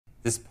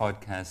This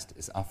podcast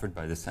is offered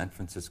by the San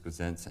Francisco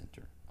Zen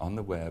Center on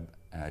the web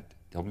at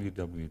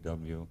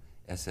www.sfcc.org.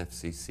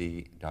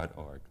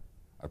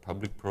 Our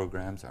public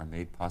programs are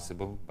made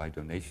possible by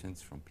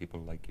donations from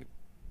people like you.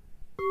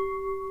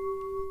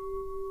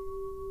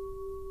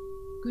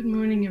 Good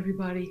morning,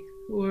 everybody,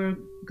 or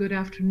good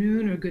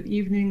afternoon or good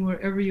evening,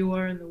 wherever you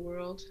are in the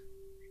world.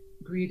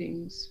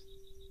 Greetings.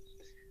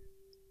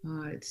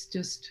 It's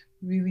just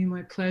really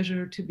my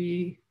pleasure to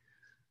be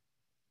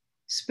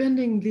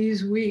spending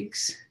these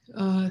weeks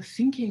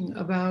thinking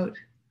about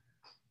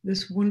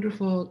this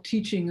wonderful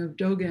teaching of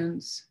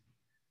Dogen's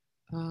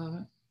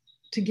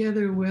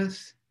together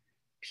with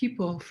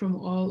people from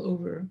all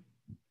over,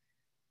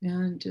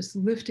 and just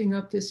lifting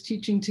up this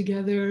teaching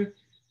together,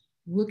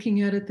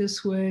 looking at it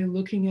this way,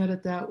 looking at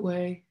it that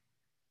way,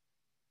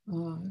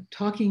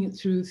 talking it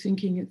through,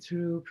 thinking it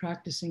through,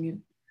 practicing it.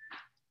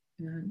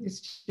 And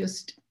it's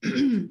just,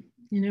 at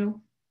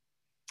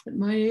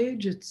my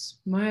age, it's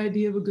my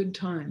idea of a good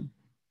time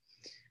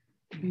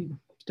to be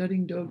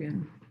studying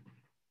Dogen.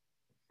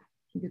 I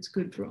think it's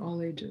good for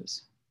all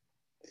ages.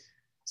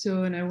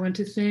 So, and I want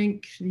to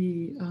thank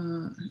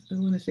Zen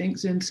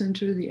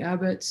Center, the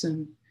abbots,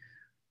 and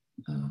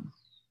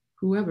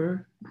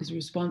whoever is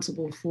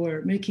responsible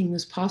for making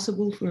this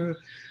possible for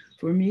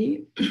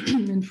me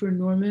and for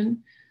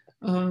Norman.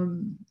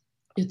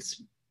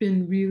 It's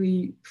been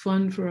really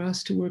fun for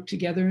us to work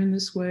together in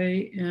this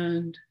way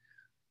and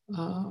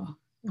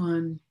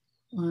on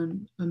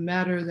a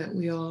matter that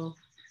we all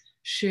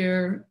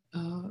share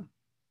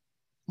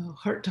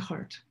heart to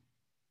heart.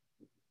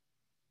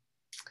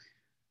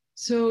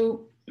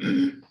 So,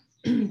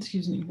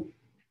 excuse me.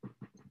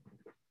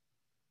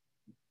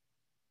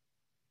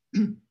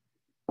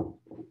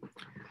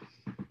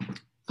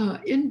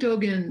 In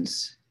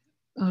Dogen's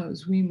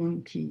Zui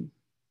Monkey,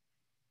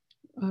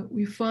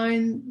 we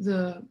find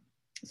the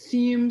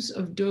themes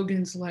of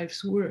Dogen's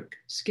life's work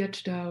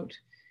sketched out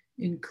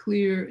in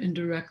clear and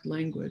direct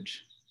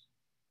language.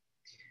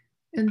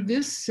 And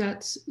this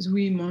sets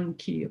Zui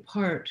Monkey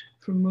apart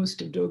from most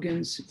of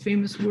Dogen's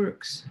famous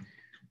works,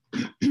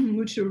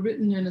 which are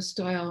written in a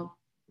style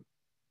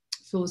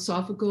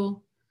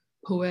philosophical,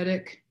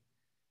 poetic,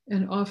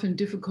 and often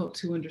difficult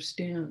to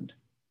understand.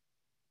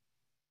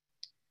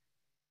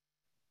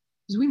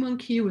 Zui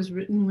Monkey was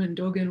written when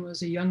Dogen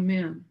was a young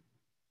man.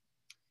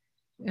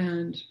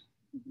 And,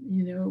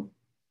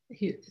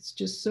 it's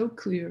just so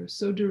clear,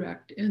 so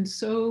direct, and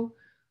so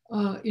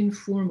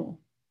informal.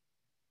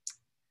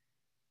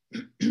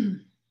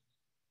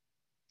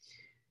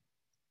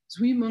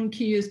 Zui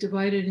Monkey is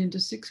divided into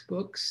 6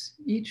 books,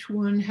 each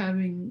one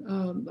having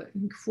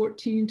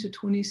 14 to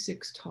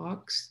 26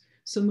 talks,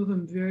 some of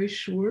them very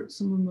short,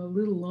 some of them a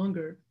little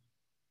longer.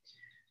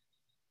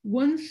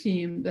 One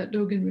theme that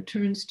Dogen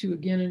returns to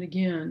again and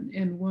again,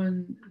 and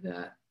one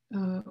that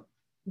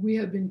we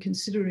have been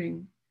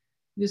considering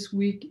this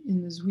week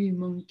in the Zui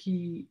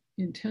Monkey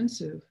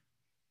intensive,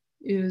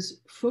 is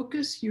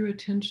focus your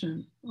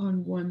attention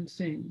on one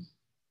thing.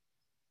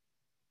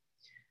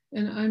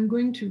 And I'm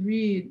going to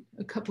read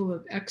a couple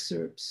of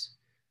excerpts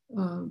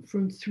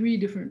from 3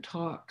 different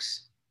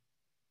talks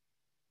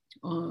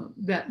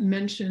that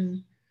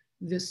mention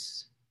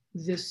this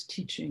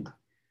teaching.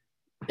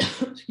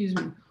 Excuse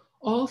me.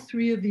 All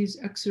 3 of these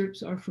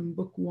excerpts are from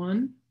book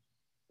 1.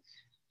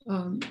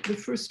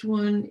 The first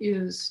one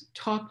is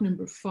talk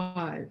number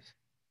 5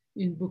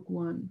 in book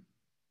 1.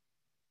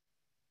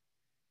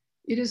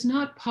 It is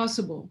not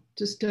possible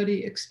to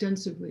study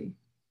extensively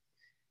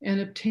and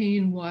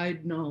obtain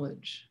wide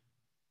knowledge.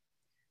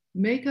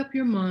 Make up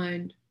your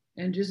mind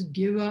and just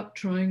give up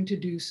trying to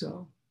do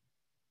so.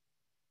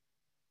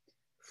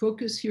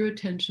 Focus your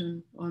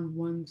attention on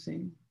one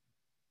thing.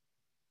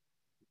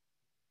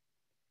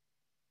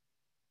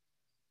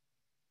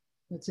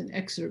 That's an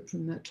excerpt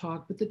from that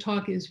talk, but the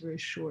talk is very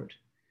short.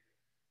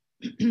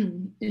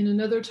 In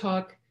another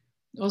talk,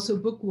 also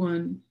book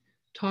 1,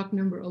 talk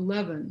number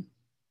 11,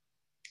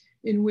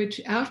 in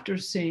which after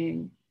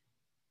saying,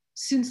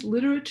 since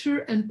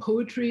literature and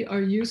poetry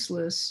are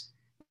useless,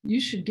 you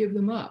should give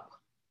them up.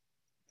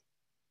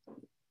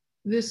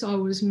 This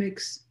always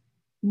makes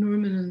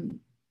Norman and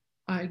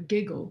I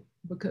giggle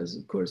because,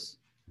 of course,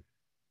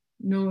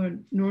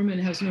 Norman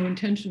has no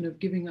intention of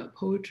giving up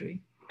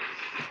poetry.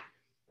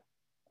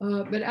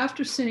 But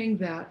after saying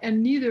that,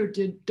 and neither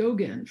did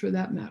Dogen for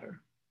that matter,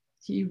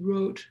 he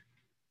wrote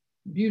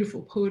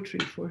beautiful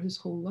poetry for his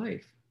whole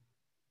life.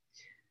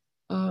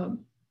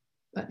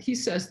 But he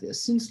says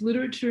this, since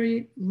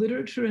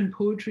literature and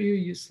poetry are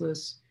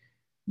useless,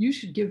 you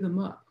should give them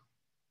up.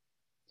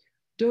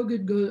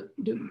 Dogen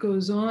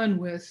goes on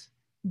with,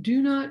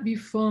 do not be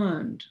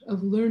fond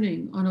of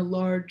learning on a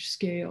large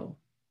scale,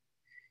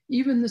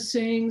 even the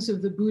sayings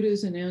of the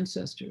Buddhas and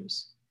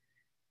ancestors.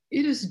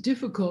 It is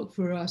difficult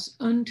for us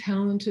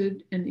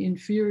untalented and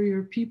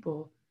inferior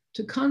people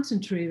to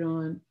concentrate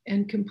on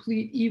and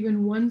complete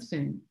even one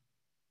thing.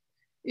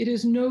 It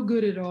is no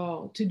good at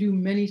all to do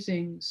many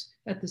things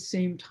at the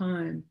same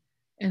time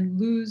and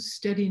lose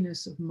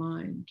steadiness of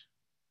mind.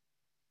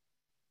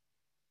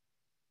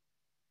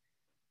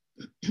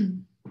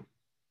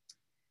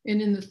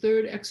 And in the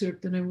third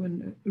excerpt that I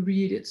want to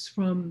read, it's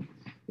from,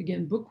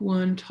 again, book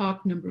 1,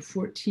 talk number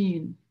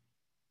 14.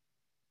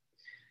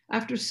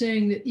 After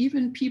saying that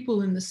even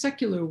people in the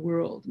secular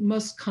world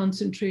must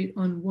concentrate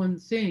on one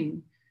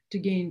thing to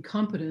gain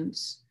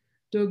competence,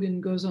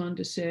 Dogen goes on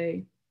to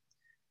say,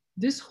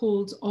 this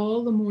holds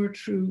all the more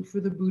true for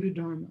the Buddha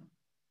Dharma,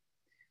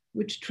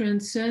 which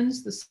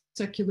transcends the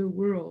secular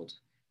world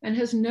and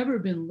has never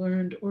been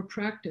learned or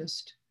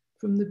practiced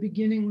from the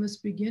beginningless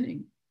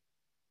beginning.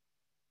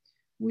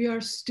 We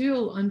are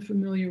still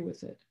unfamiliar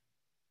with it.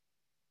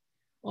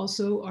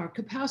 Also, our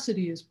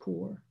capacity is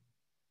poor.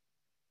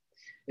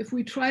 If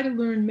we try to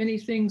learn many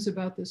things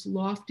about this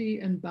lofty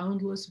and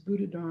boundless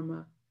Buddha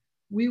Dharma,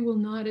 we will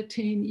not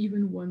attain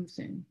even one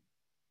thing.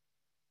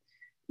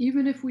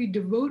 Even if we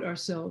devote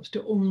ourselves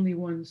to only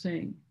one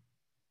thing,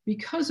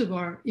 because of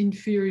our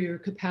inferior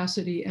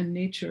capacity and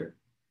nature,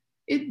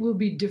 it will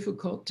be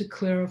difficult to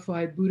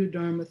clarify Buddha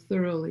Dharma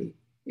thoroughly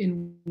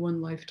in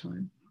one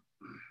lifetime.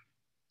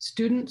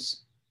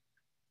 Students,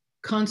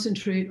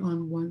 concentrate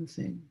on one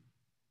thing.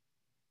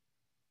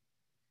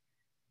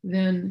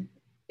 Then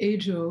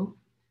Eijo,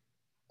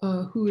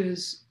 who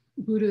is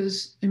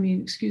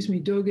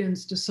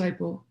Dogen's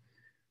disciple,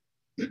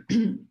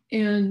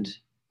 and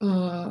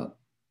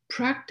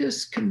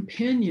practice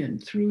companion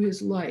through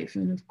his life.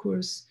 And of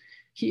course,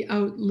 he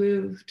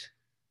outlived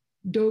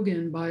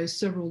Dogen by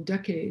several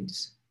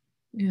decades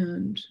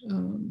and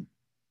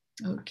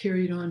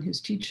carried on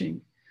his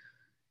teaching.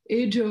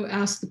 Eijo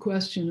asked the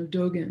question of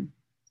Dogen,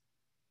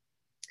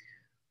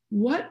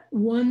 what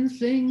one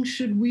thing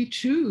should we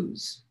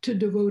choose to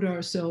devote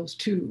ourselves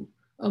to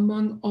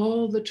among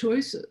all the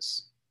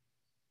choices?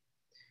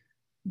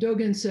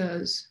 Dogen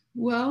says,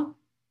 well,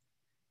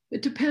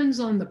 it depends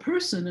on the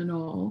person and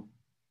all,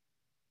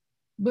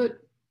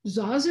 but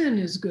Zazen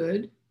is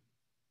good.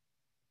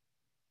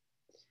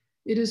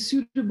 It is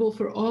suitable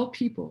for all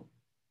people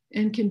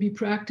and can be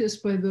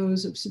practiced by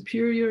those of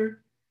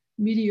superior,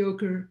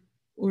 mediocre,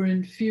 or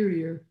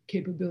inferior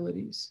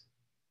capabilities.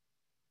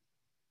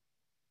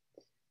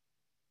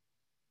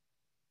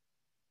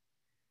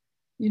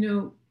 You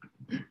know,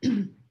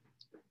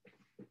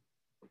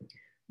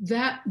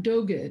 that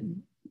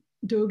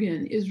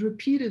Dogen is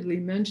repeatedly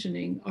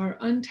mentioning our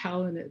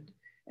untalented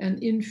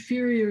and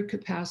inferior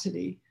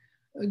capacity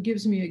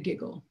gives me a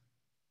giggle.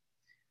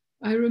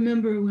 I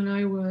remember when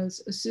I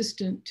was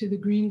assistant to the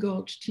Green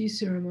Gulch tea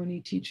ceremony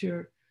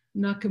teacher,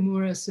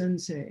 Nakamura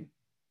Sensei.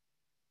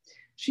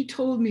 She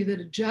told me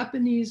that a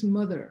Japanese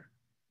mother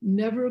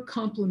never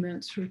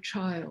compliments her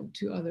child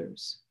to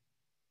others.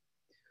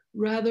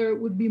 Rather,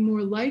 would be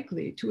more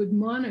likely to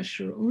admonish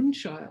her own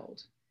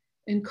child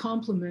and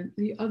compliment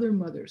the other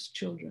mother's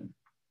children.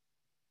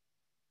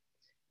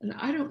 And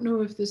I don't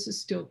know if this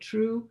is still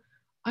true.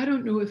 I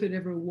don't know if it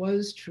ever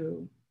was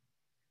true,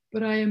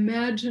 but I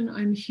imagine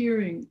I'm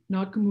hearing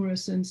Nakamura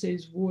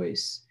Sensei's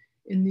voice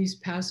in these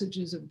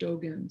passages of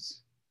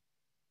Dogen's,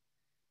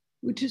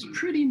 which is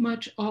pretty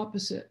much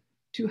opposite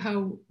to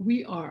how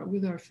we are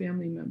with our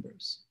family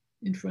members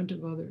in front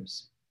of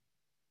others.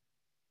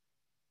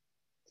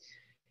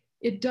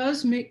 It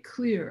does make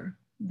clear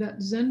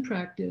that Zen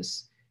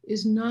practice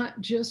is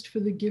not just for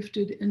the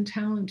gifted and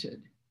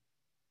talented.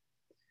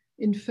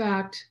 In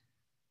fact,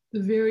 the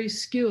very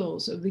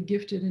skills of the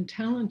gifted and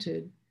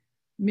talented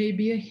may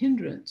be a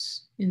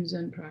hindrance in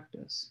Zen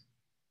practice.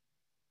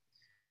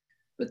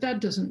 But that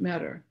doesn't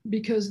matter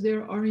because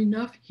there are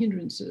enough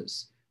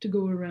hindrances to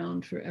go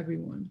around for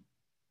everyone.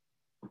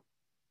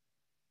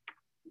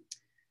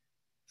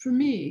 For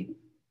me,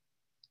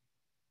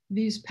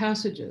 these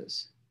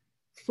passages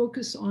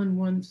focus on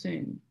one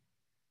thing,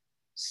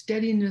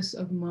 steadiness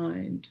of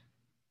mind,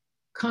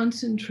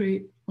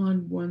 concentrate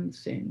on one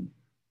thing.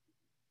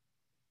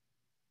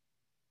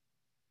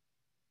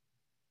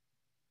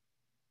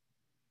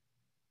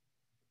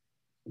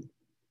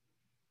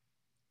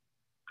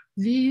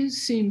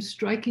 These seem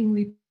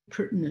strikingly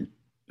pertinent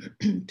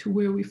to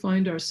where we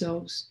find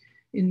ourselves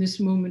in this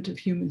moment of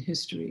human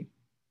history.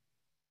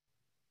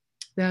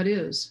 That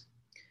is,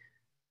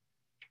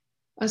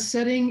 a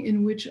setting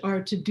in which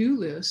our to-do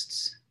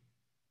lists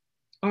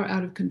are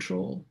out of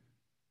control.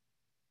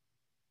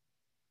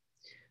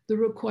 The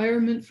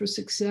requirement for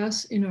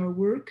success in our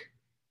work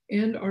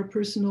and our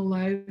personal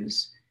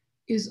lives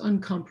is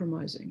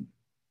uncompromising,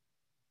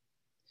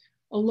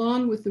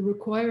 along with the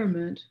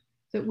requirement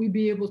that we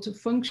be able to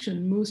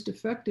function most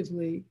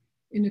effectively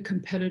in a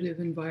competitive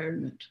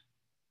environment.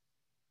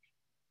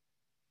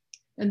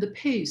 And the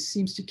pace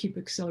seems to keep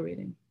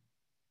accelerating.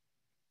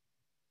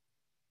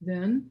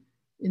 Then,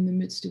 in the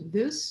midst of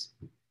this,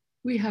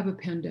 we have a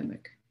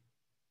pandemic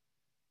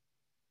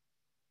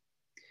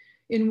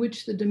in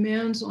which the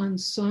demands on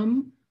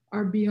some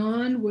are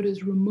beyond what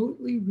is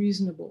remotely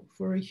reasonable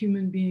for a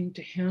human being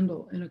to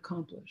handle and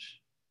accomplish,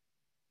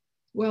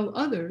 while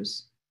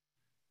others,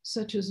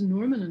 such as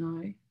Norman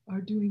and I,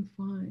 are doing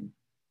fine.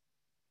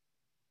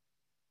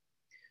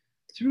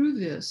 Through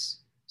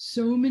this,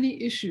 so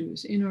many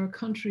issues in our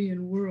country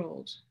and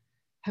world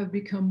have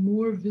become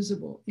more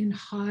visible in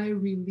high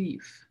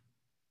relief.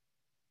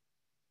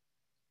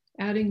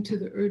 adding to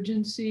the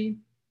urgency,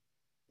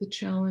 the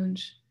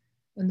challenge,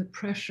 and the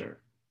pressure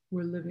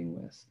we're living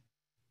with.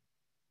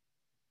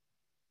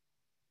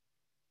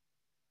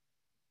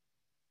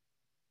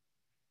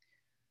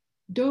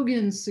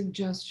 Dogen's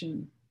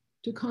suggestion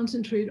to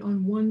concentrate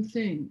on one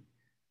thing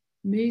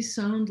may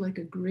sound like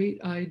a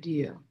great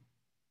idea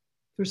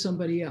for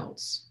somebody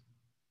else,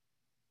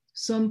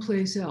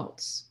 someplace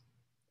else,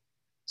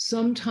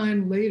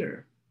 sometime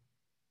later,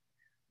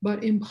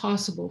 but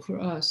impossible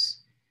for us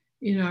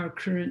in our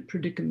current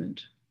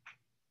predicament.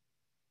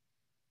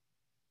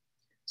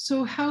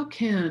 So how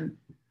can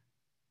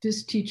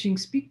this teaching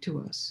speak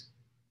to us?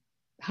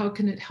 How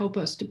can it help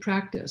us to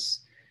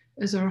practice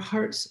as our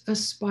hearts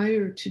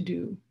aspire to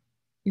do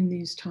in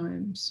these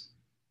times?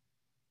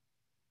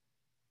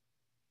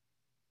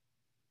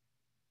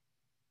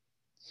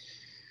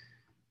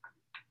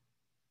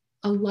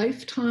 A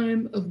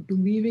lifetime of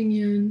believing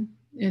in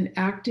and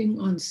acting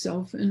on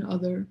self and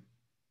other,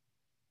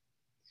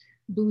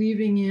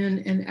 believing in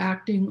and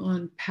acting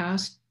on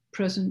past,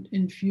 present,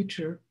 and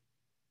future,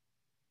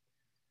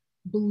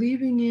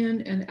 believing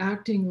in and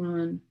acting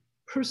on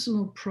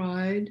personal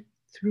pride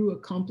through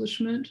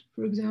accomplishment,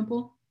 for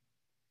example,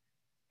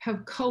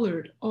 have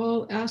colored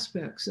all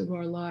aspects of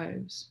our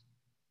lives,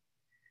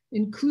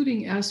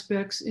 including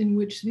aspects in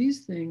which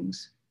these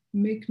things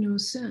make no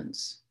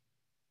sense,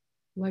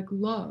 like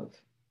love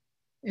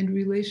and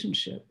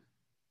relationship,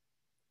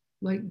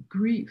 like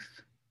grief,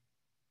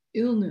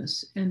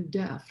 illness, and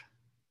death,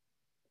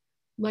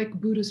 like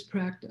Buddhist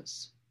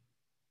practice.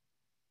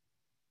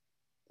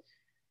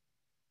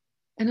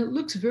 And it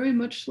looks very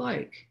much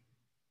like,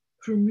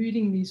 from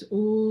reading these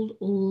old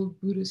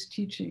Buddhist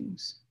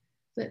teachings,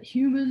 that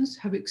humans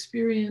have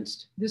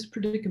experienced this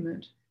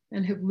predicament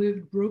and have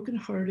lived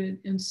brokenhearted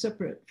and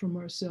separate from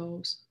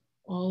ourselves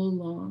all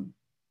along.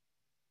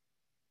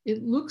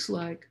 It looks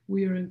like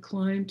we are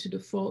inclined to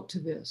default to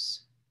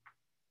this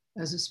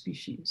as a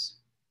species.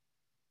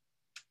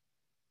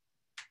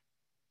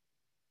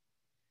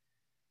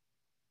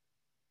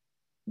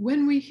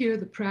 When we hear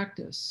the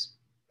practice,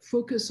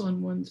 focus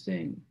on one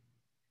thing,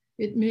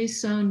 it may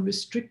sound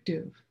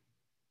restrictive,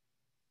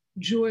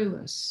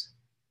 joyless,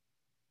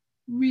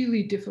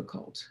 really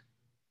difficult,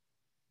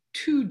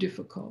 too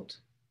difficult.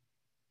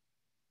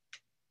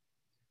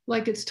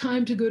 Like it's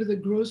time to go to the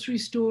grocery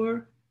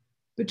store,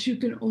 but you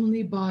can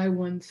only buy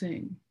one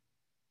thing.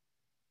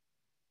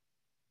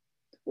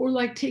 Or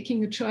like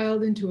taking a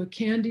child into a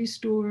candy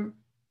store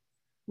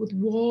with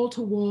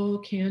wall-to-wall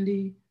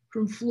candy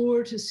from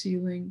floor to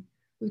ceiling,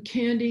 with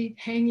candy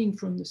hanging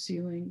from the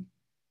ceiling,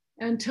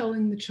 and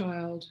telling the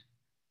child,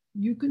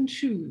 you can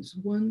choose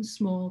one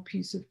small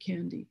piece of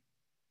candy.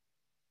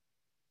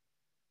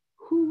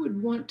 Who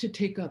would want to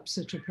take up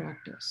such a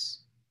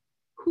practice?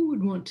 Who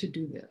would want to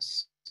do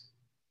this?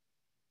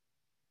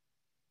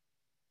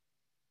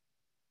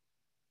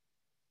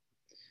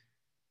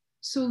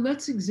 So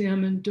let's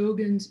examine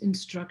Dogen's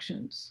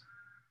instructions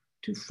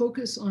to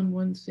focus on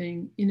one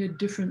thing in a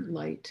different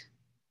light.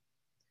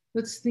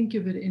 Let's think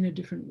of it in a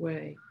different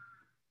way.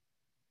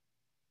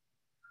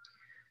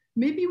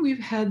 Maybe we've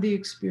had the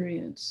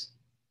experience,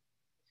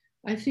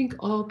 I think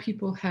all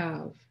people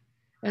have,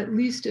 at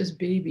least as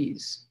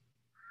babies,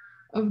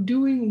 of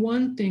doing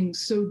one thing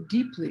so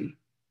deeply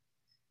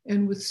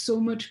and with so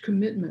much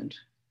commitment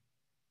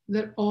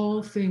that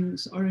all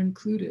things are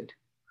included.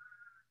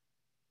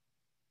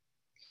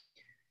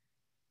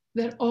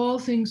 That all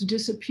things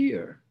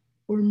disappear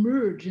or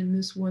merge in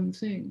this one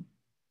thing.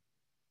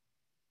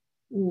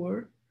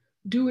 Or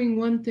doing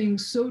one thing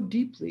so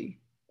deeply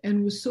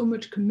and with so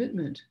much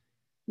commitment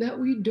that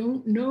we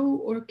don't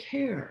know or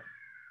care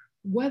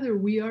whether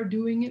we are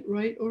doing it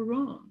right or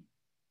wrong,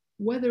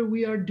 whether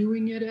we are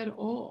doing it at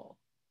all.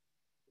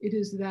 It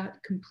is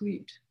that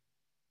complete.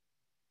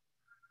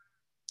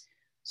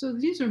 So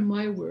these are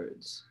my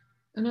words,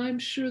 and I'm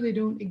sure they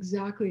don't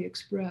exactly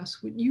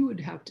express what you would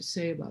have to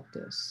say about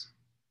this.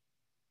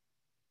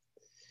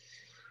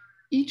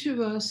 Each of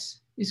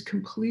us is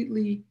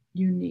completely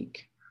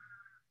unique.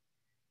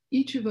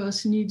 Each of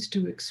us needs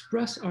to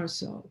express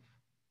ourselves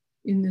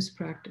in this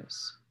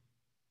practice.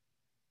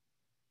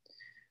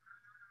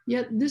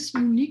 Yet this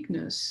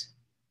uniqueness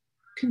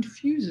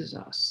confuses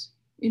us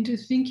into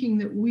thinking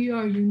that we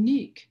are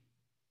unique,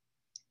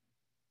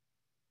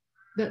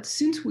 that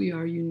since we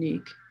are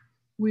unique,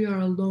 we are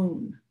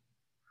alone.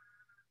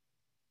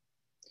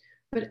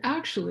 But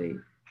actually,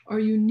 our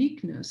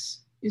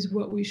uniqueness is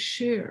what we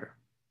share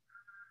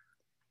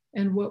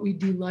and what we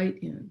delight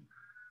in.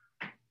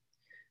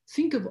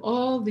 Think of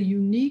all the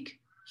unique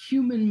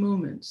human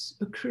moments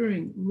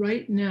occurring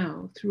right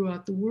now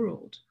throughout the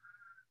world.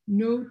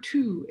 No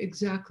two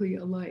exactly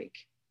alike.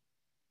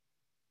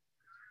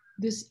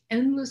 This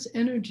endless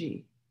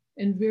energy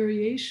and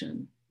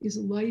variation is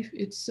life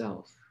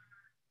itself.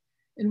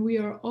 And we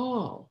are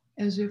all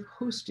as if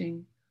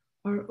hosting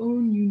our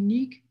own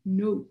unique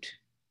note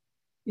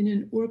in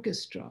an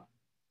orchestra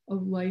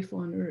of life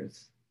on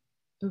earth,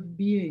 of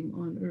being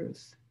on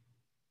earth.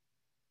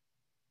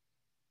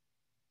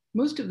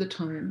 Most of the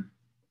time,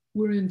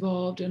 we're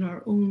involved in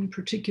our own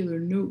particular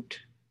note,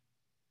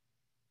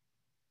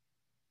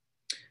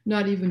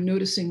 not even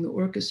noticing the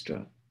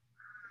orchestra,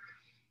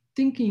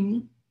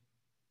 thinking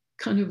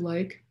kind of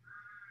like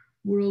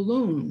we're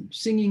alone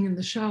singing in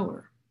the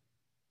shower.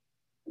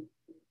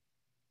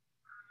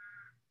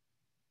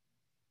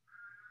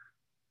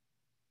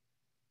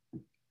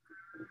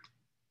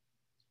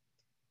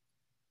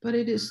 But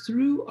it is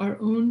through our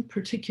own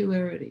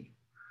particularity,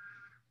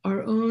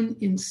 our own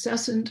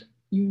incessant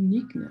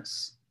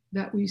uniqueness,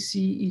 that we see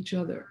each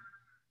other,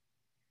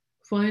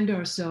 find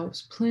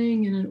ourselves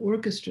playing in an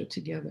orchestra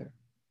together,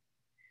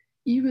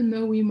 even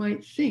though we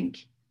might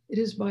think it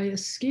is by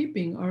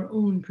escaping our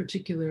own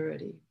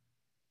particularity,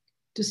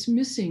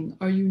 dismissing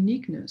our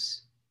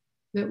uniqueness,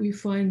 that we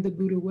find the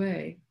Buddha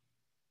way.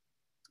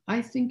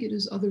 I think it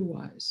is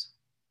otherwise.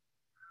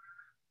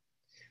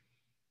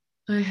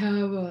 I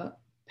have a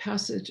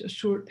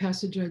short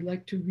passage I'd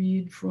like to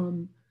read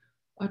from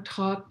a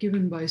talk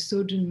given by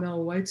Sojun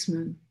Mel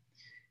Weitzman.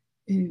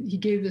 He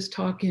gave this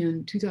talk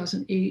in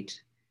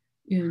 2008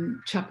 in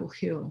Chapel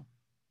Hill.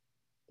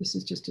 This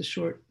is just a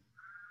short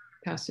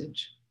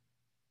passage.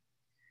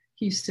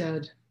 He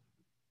said,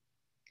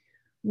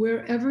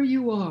 "Wherever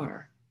you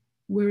are,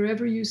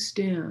 wherever you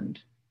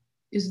stand,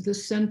 is the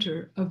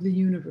center of the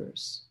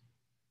universe.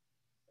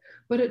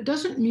 But it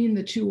doesn't mean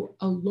that you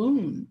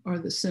alone are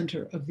the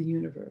center of the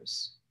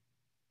universe.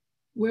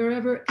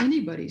 Wherever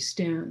anybody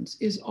stands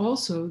is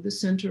also the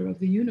center of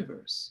the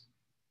universe.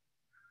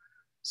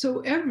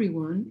 So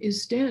everyone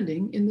is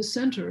standing in the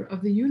center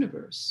of the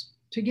universe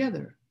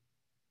together,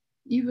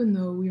 even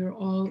though we are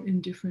all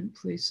in different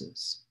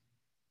places."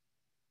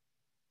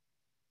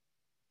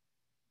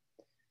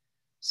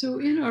 So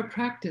in our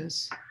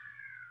practice,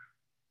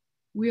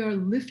 we are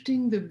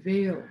lifting the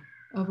veil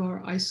of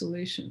our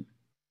isolation.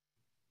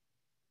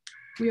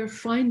 We are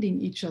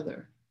finding each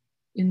other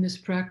in this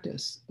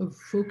practice of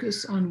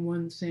focus on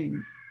one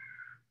thing.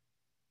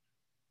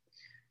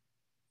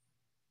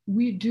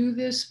 We do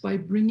this by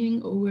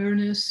bringing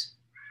awareness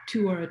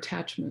to our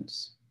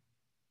attachments.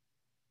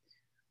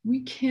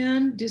 We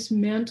can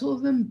dismantle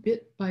them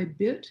bit by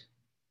bit,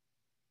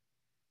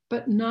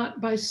 but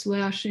not by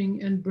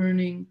slashing and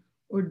burning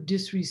or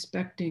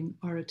disrespecting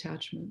our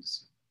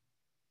attachments.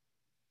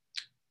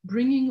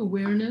 Bringing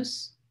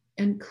awareness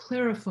and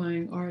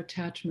clarifying our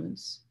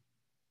attachments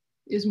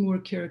is more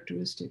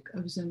characteristic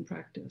of Zen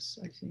practice,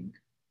 I think.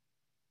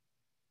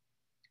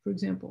 For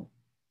example,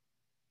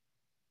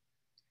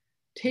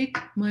 take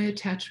my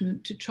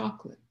attachment to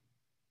chocolate.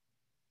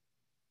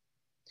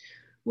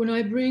 When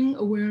I bring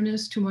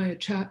awareness to my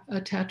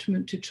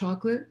attachment to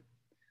chocolate,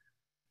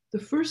 the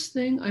first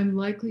thing I'm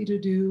likely to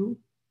do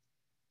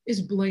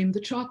is blame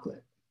the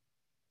chocolate.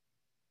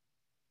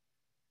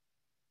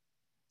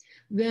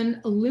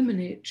 Then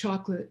eliminate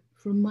chocolate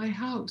from my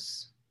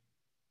house.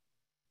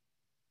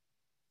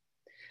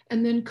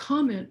 And then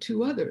comment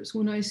to others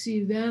when I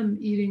see them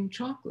eating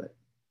chocolate.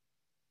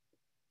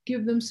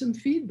 Give them some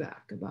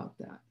feedback about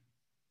that.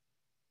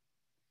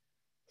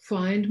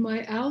 Find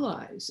my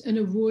allies and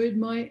avoid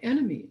my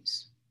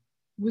enemies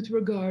with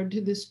regard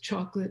to this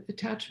chocolate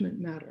attachment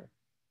matter,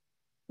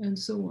 and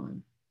so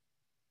on.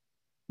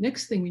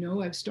 Next thing we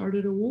know, I've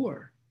started a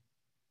war.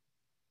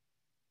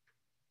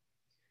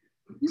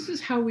 This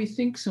is how we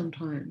think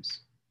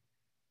sometimes.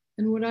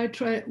 And when I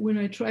try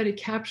to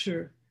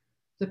capture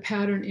the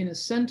pattern in a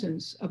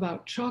sentence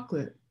about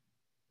chocolate,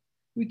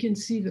 we can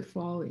see the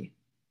folly.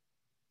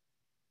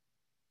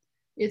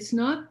 It's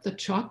not the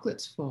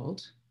chocolate's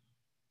fault.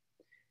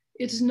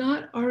 It's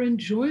not our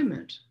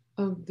enjoyment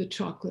of the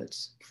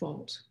chocolate's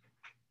fault.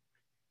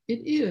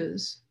 It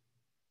is,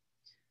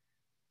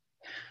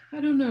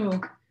 I don't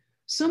know,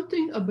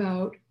 something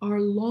about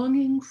our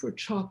longing for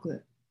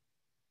chocolate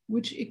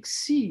which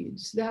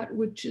exceeds that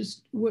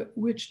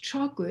which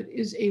chocolate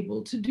is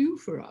able to do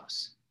for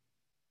us.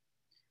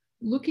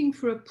 Looking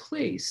for a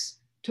place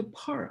to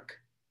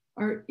park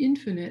our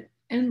infinite,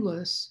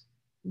 endless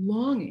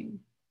longing,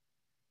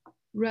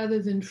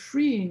 rather than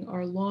freeing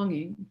our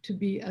longing to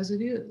be as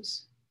it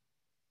is.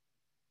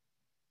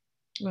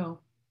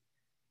 Well,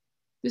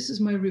 this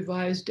is my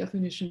revised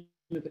definition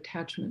of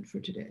attachment for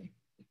today.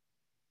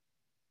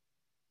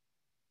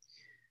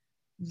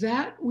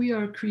 That we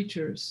are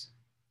creatures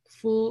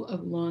full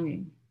of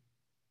longing,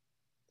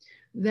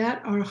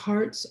 that our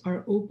hearts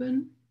are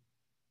open,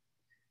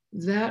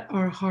 that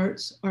our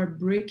hearts are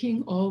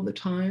breaking all the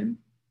time,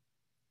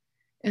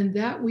 and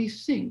that we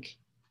think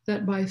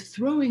that by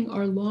throwing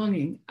our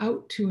longing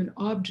out to an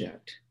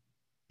object,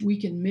 we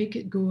can make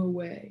it go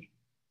away.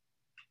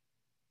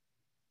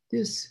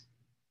 This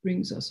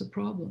brings us a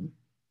problem.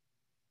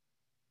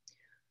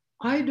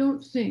 I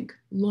don't think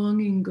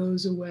longing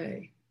goes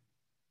away.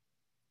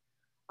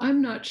 I'm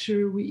not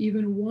sure we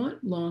even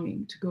want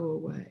longing to go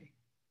away.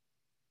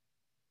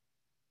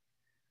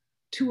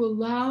 To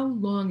allow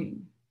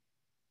longing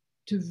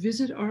to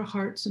visit our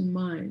hearts and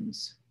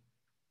minds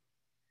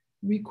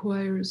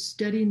requires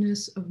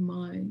steadiness of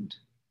mind,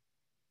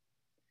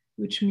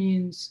 which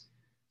means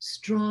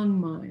strong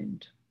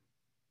mind,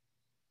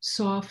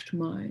 soft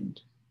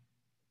mind,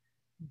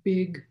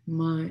 big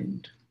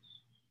mind.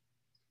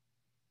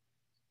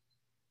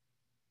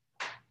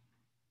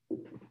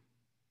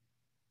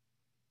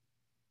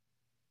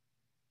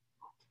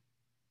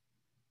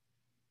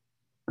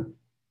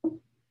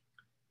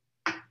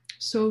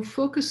 So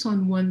focus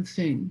on one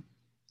thing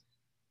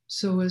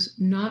so as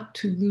not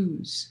to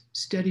lose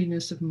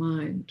steadiness of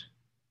mind.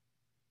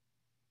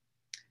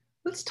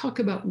 Let's talk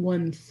about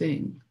one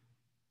thing.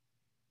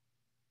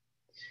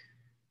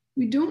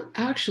 We don't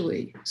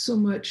actually so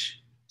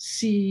much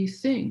see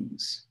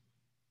things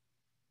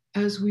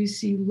as we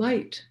see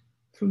light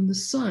from the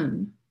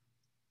sun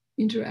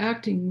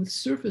interacting with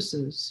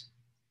surfaces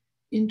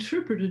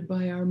interpreted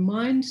by our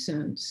mind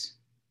sense,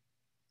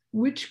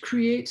 which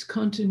creates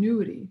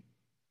continuity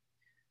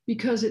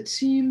because it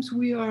seems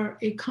we are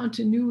a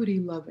continuity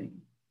loving,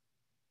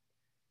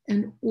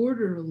 an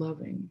order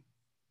loving,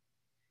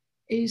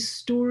 a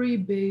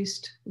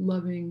story-based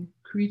loving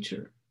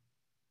creature.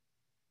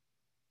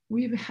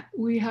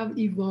 We have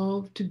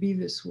evolved to be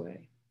this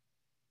way.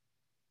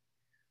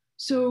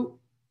 So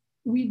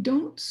we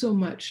don't so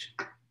much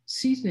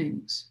see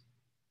things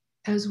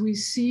as we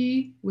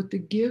see what the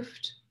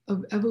gift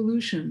of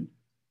evolution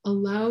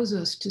allows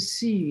us to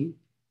see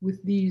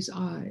with these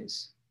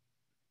eyes.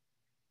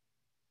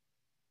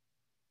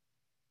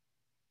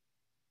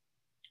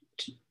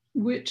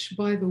 Which,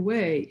 by the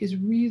way, is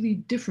really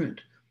different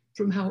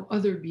from how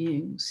other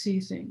beings see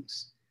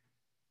things.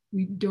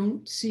 We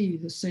don't see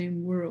the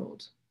same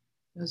world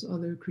as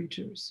other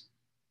creatures.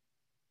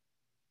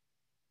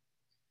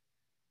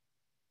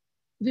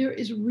 There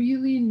is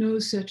really no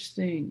such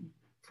thing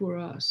for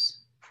us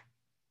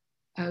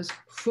as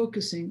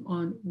focusing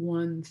on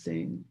one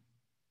thing.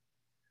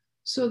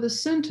 So the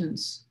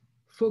sentence,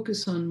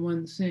 focus on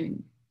one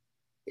thing,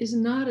 is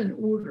not an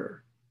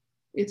order.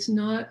 It's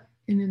not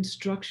an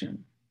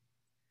instruction.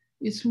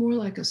 It's more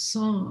like a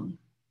song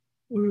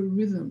or a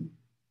rhythm.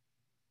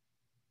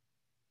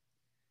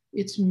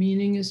 Its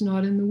meaning is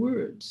not in the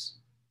words.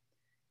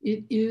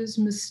 It is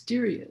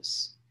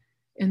mysterious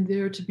and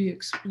there to be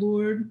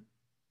explored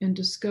and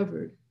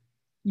discovered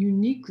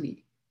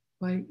uniquely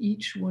by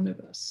each one of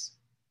us.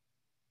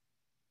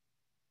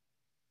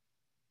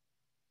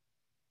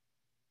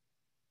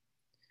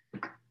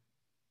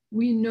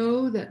 We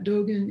know that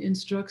Dogen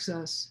instructs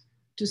us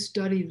to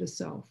study the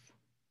self.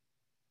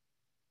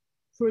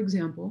 For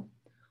example,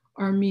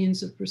 our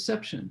means of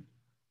perception,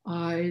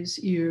 eyes,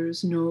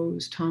 ears,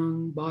 nose,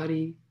 tongue,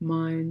 body,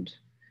 mind,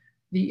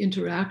 the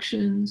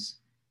interactions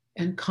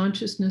and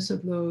consciousness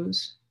of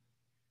those.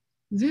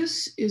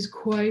 This is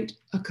quite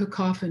a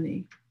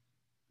cacophony.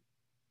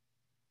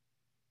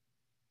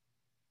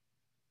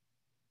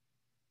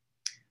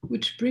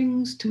 Which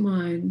brings to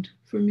mind,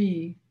 for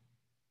me,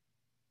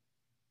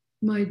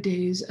 my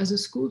days as a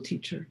school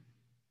teacher.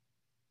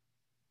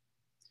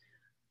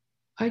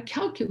 I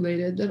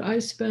calculated that I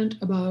spent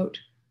about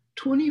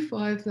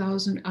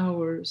 25,000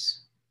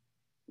 hours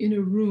in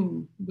a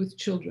room with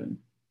children.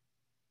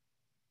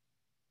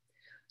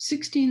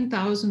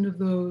 16,000 of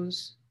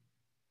those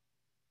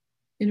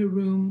in a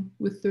room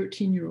with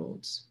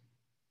 13-year-olds.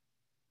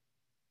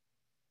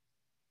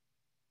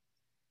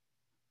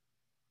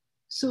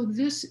 So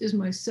this is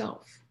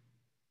myself.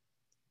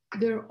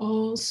 They're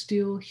all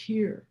still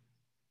here.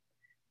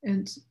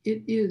 And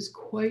it is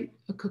quite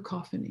a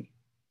cacophony.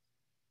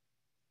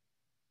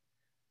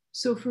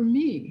 So for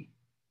me,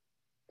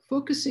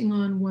 focusing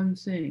on one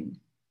thing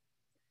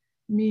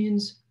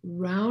means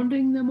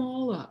rounding them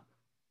all up,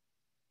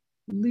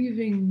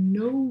 leaving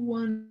no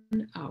one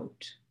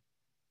out,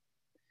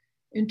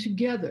 and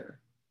together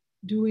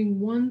doing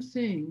one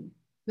thing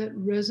that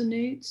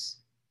resonates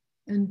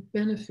and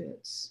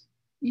benefits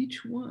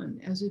each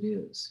one as it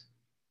is.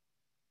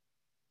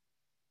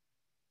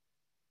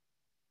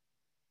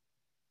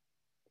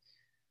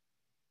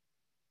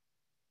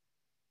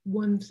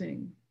 One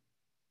thing,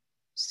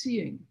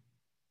 seeing.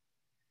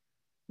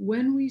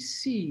 When we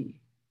see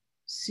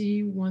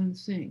one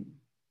thing.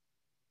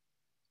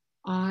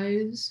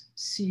 Eyes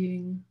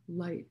seeing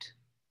light.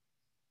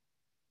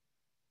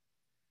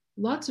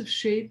 Lots of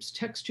shapes,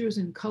 textures,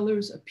 and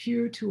colors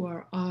appear to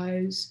our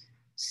eyes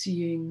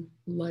seeing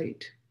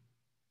light.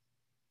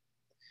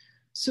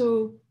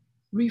 So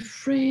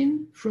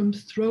refrain from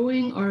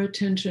throwing our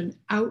attention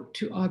out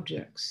to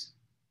objects.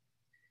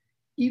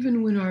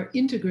 Even when our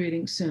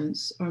integrating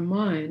sense, our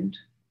mind,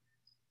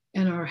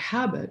 and our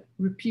habit,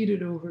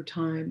 repeated over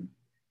time,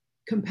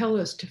 compel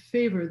us to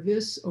favor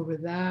this over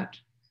that,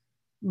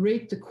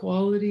 rate the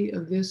quality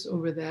of this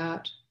over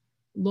that,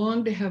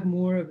 long to have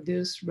more of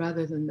this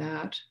rather than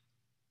that.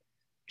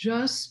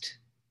 Just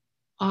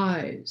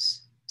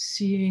eyes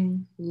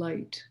seeing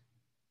light.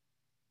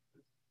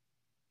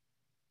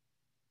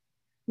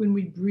 When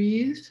we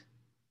breathe,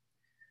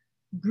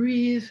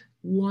 breathe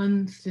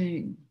one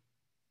thing.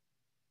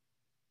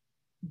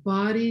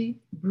 Body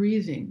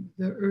breathing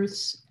the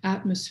Earth's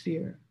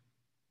atmosphere,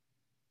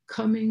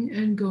 coming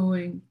and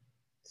going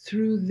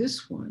through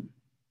this one.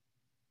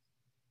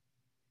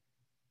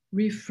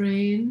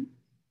 Refrain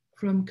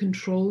from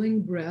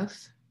controlling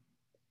breath,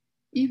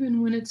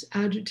 even when it's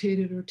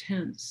agitated or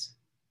tense.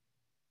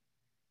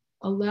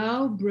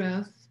 Allow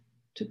breath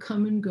to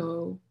come and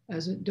go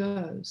as it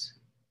does.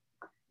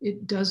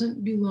 It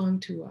doesn't belong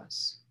to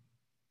us.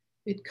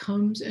 It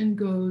comes and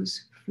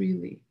goes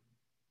freely.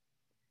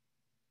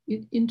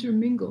 It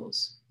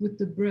intermingles with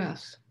the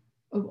breath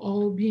of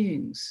all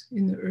beings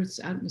in the Earth's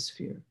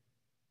atmosphere.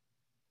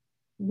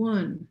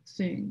 One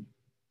thing,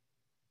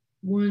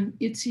 one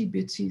itsy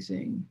bitsy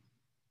thing.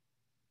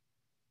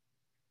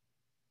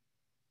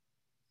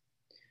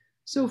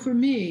 So for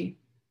me,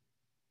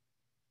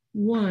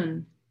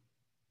 one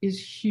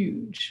is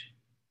huge.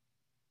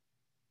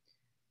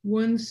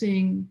 One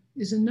thing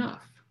is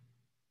enough.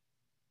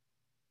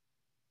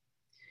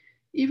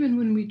 Even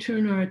when we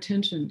turn our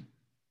attention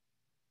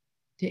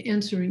to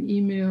answering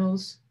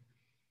emails,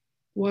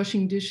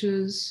 washing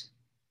dishes,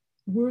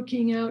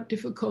 working out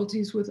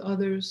difficulties with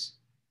others,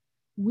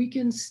 we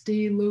can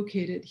stay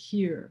located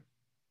here,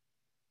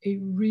 a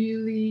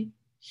really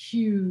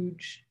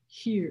huge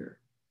here,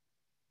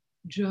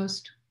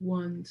 just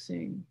one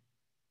thing.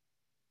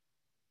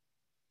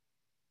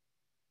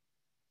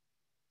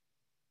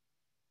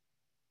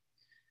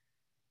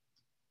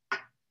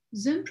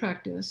 Zen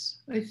practice,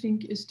 I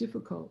think, is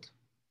difficult.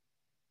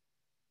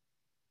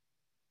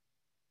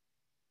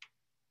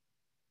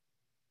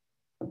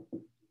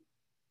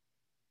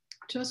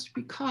 Just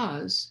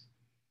because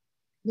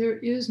there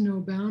is no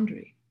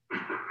boundary.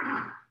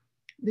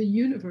 The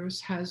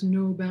universe has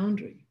no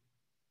boundary.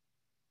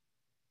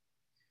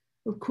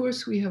 Of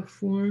course, we have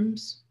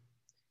forms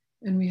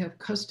and we have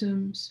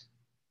customs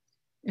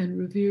and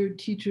revered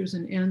teachers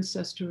and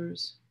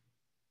ancestors,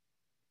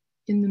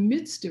 in the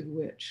midst of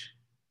which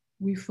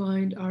we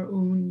find our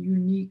own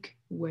unique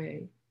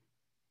way.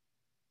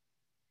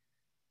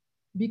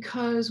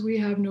 Because we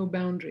have no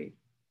boundary,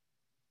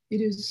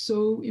 it is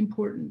so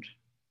important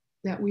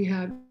that we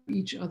have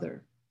each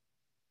other,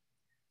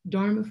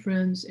 Dharma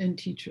friends and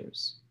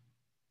teachers,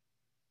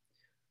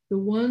 the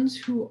ones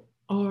who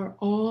are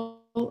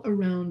all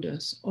around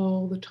us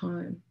all the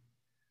time,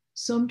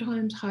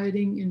 sometimes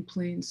hiding in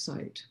plain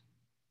sight.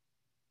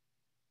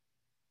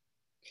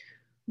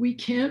 We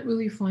can't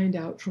really find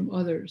out from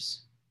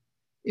others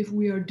if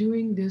we are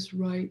doing this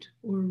right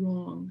or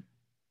wrong,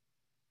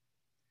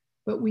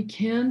 but we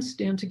can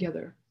stand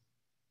together,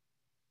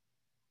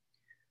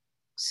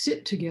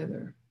 sit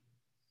together,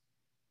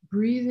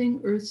 breathing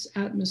Earth's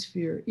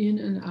atmosphere in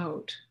and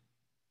out,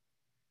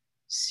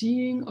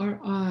 seeing our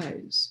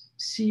eyes,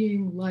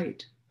 seeing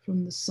light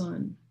from the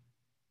sun.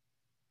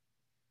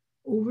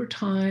 Over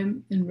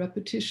time and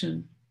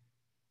repetition,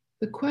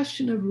 the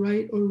question of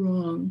right or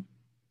wrong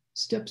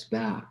steps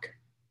back.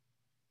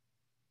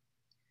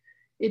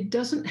 It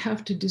doesn't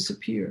have to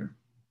disappear.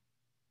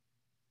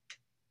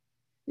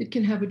 It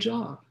can have a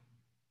job,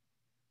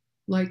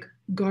 like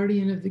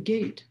guardian of the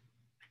gate,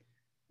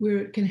 where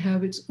it can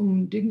have its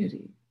own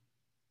dignity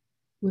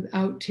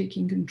without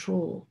taking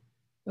control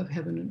of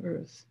heaven and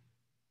earth.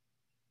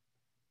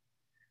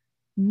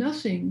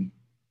 Nothing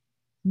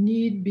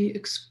need be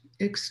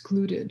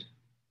excluded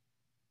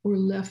or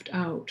left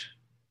out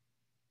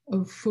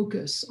of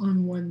focus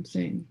on one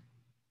thing.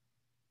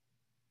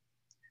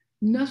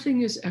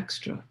 Nothing is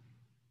extra.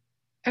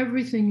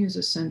 Everything is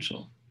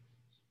essential.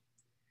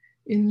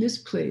 In this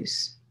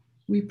place,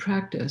 we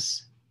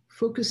practice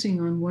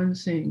focusing on one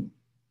thing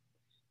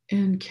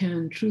and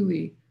can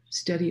truly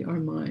steady our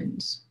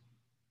minds.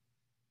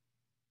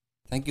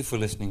 Thank you for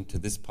listening to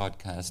this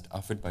podcast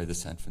offered by the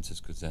San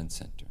Francisco Zen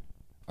Center.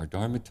 Our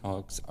Dharma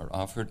talks are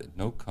offered at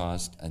no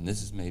cost, and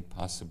this is made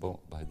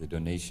possible by the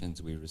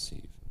donations we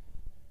receive.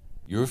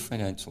 Your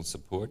financial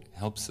support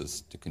helps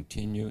us to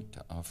continue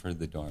to offer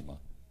the Dharma.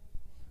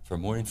 For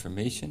more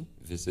information,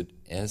 visit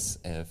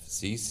sfzc.org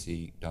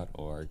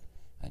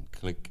and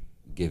click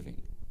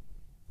Giving.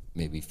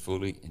 May we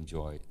fully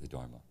enjoy the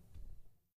Dharma.